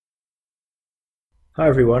Hi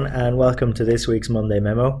everyone, and welcome to this week's Monday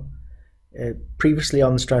Memo. Previously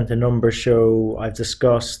on the Strength in Numbers show, I've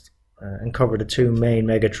discussed and covered the two main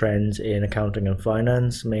mega trends in accounting and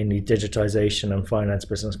finance, mainly digitization and finance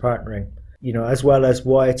business partnering. As well as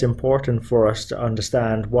why it's important for us to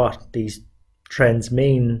understand what these trends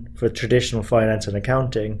mean for traditional finance and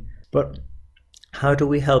accounting, but how do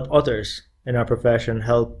we help others in our profession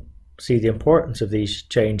help see the importance of these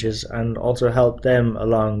changes and also help them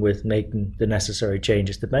along with making the necessary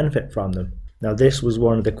changes to benefit from them. Now, this was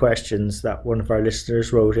one of the questions that one of our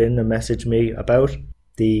listeners wrote in and messaged me about.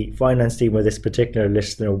 The finance team where this particular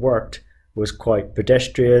listener worked was quite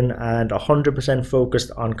pedestrian and 100% focused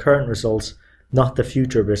on current results, not the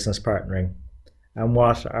future business partnering. And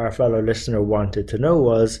what our fellow listener wanted to know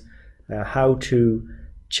was how to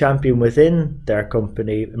champion within their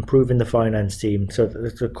company, improving the finance team so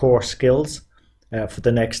that the core skills for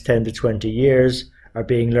the next 10 to 20 years are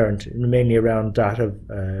being learned, mainly around data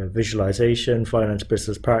visualization, finance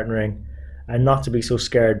business partnering, and not to be so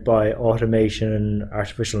scared by automation,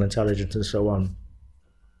 artificial intelligence, and so on.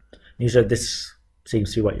 He said this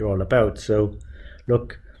seems to be what you're all about. So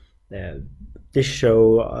look, this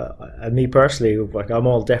show, me personally, I'm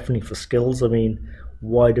all definitely for skills. I mean,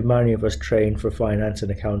 why do many of us train for finance and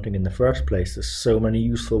accounting in the first place? There's so many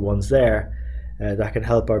useful ones there that can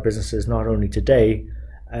help our businesses not only today,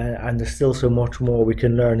 and there's still so much more we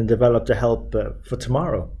can learn and develop to help for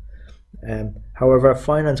tomorrow. However,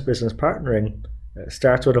 finance business partnering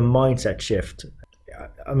starts with a mindset shift.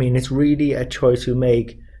 I mean, it's really a choice we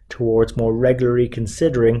make towards more regularly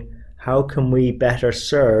considering how can we better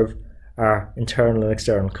serve our internal and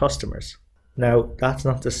external customers. Now, that's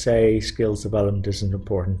not to say skills development isn't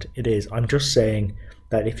important. It is. I'm just saying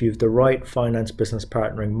that if you have the right finance business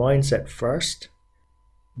partnering mindset first,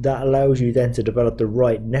 that allows you then to develop the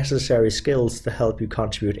right necessary skills to help you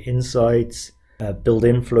contribute insights, build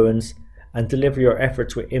influence, and deliver your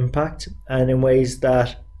efforts with impact and in ways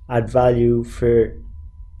that add value for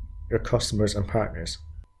your customers and partners.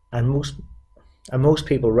 And most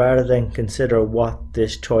people, rather than consider what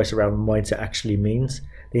this choice around mindset actually means,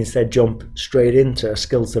 they instead jump straight into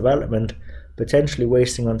skills development, potentially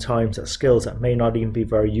wasting on time to skills that may not even be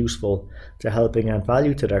very useful to helping add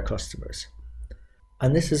value to their customers.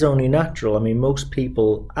 And this is only natural. I mean, most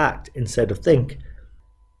people act instead of think.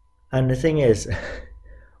 And the thing is,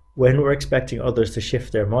 when we're expecting others to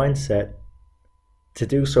shift their mindset, to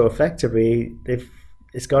do so effectively,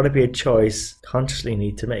 it's got to be a choice they consciously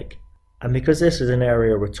need to make. And because this is an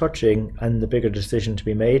area we're touching and the bigger decision to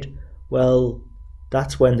be made, well,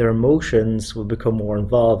 that's when their emotions will become more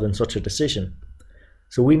involved in such a decision.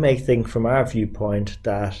 So we may think from our viewpoint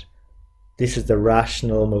that this is the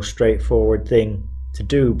rational, most straightforward thing to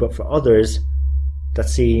do, but for others that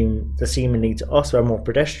seemingly to us are more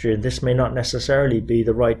pedestrian, this may not necessarily be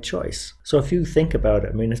the right choice. So if you think about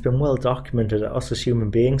it, I mean, it's been well documented that us as human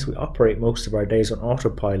beings, we operate most of our days on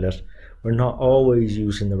autopilot. We're not always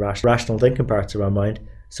using the rational thinking parts of our mind.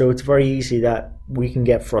 So it's very easy that we can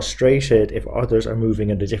get frustrated if others are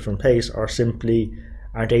moving at a different pace or simply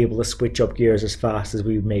aren't able to switch up gears as fast as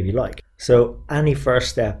we maybe like. So any first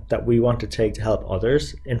step that we want to take to help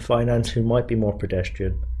others in finance who might be more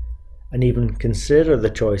pedestrian and even consider the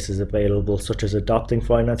choices available, such as adopting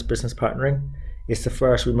finance business partnering, is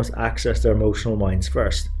we must access their emotional minds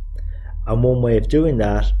first. And one way of doing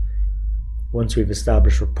that, once we've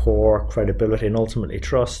established rapport, credibility, and ultimately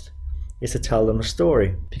trust, is to tell them a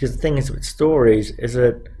story. Because the thing is with stories is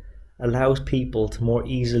it allows people to more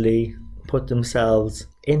easily put themselves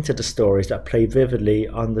into the stories that play vividly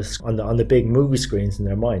on the big movie screens in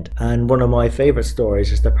their mind. And one of my favorite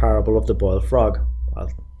stories is the parable of the boiled frog.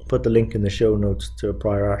 I'll put the link in the show notes to a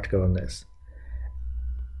prior article on this.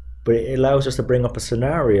 But it allows us to bring up a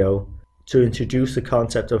scenario to introduce the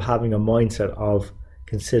concept of having a mindset of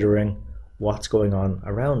considering what's going on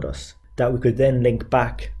around us, that we could then link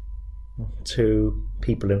back to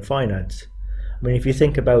people in finance. I mean, if you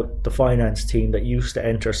think about the finance team that used to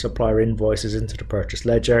enter supplier invoices into the purchase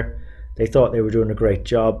ledger, they thought they were doing a great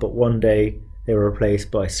job, but one day they were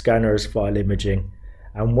replaced by scanners, file imaging,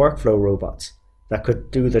 and workflow robots that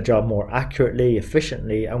could do the job more accurately,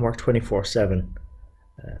 efficiently, and work 24/7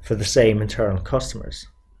 for the same internal customers.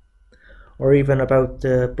 Or even about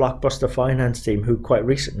the Blockbuster finance team, who quite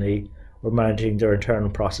recently were managing their internal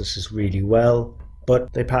processes really well,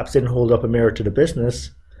 but they perhaps didn't hold up a mirror to the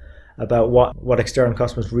business about what external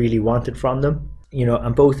customers really wanted from them.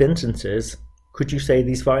 And both instances, could you say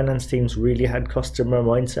these finance teams really had customer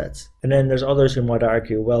mindsets? And then there's others who might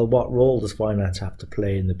argue, well, what role does finance have to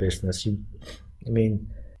play in the business? You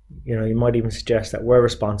might even suggest that we're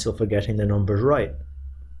responsible for getting the numbers right.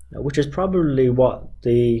 which is probably what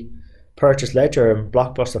the Purchase Ledger and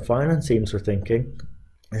Blockbuster Finance teams were thinking,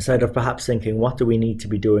 instead of perhaps thinking, what do we need to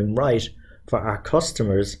be doing right for our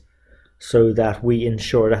customers so that we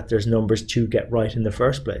ensure that there's numbers to get right in the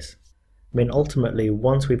first place. I mean, ultimately,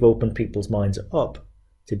 once we've opened people's minds up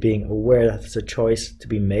to being aware that there's a choice to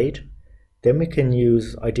be made, then we can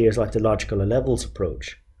use ideas like the logical levels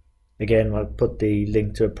approach. Again, I'll put the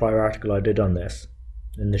link to a prior article I did on this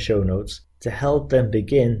in the show notes, to help them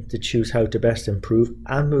begin to choose how to best improve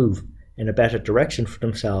and move in a better direction for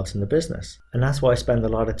themselves in the business. And that's why I spend a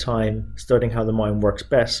lot of time studying how the mind works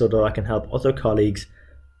best, so that I can help other colleagues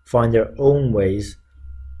find their own ways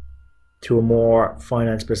to a more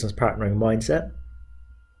finance business partnering mindset.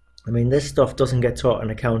 I mean, this stuff doesn't get taught in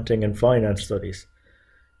accounting and finance studies,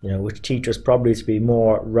 which teach us probably to be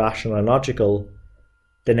more rational and logical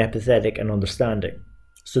than empathetic and understanding.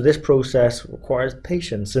 So this process requires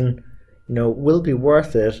patience and, will be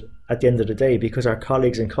worth it at the end of the day, because our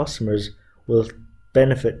colleagues and customers will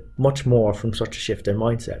benefit much more from such a shift in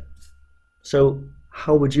mindset. So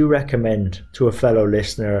how would you recommend to a fellow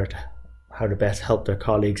listener how to best help their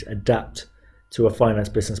colleagues adapt to a finance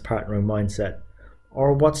business partnering mindset?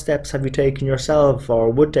 Or what steps have you taken yourself or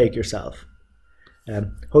would take yourself?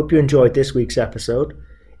 Hope you enjoyed this week's episode.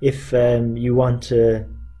 If you want to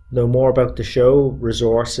know more about the show,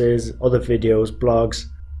 resources, other videos, blogs,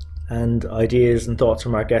 and ideas and thoughts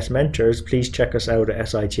from our guest mentors, please check us out at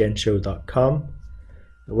sitnshow.com.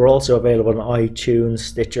 We're also available on iTunes,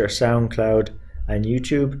 Stitcher, SoundCloud, and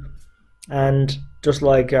YouTube. And just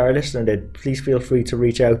like our listener did, please feel free to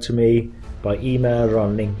reach out to me by email or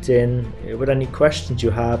on LinkedIn with any questions you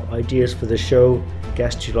have, ideas for the show,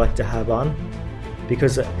 guests you'd like to have on.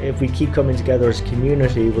 Because if we keep coming together as a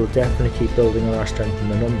community, we'll definitely keep building on our strength in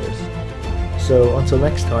the numbers. So until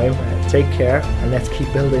next time, take care, and let's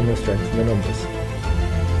keep building the strength in the numbers.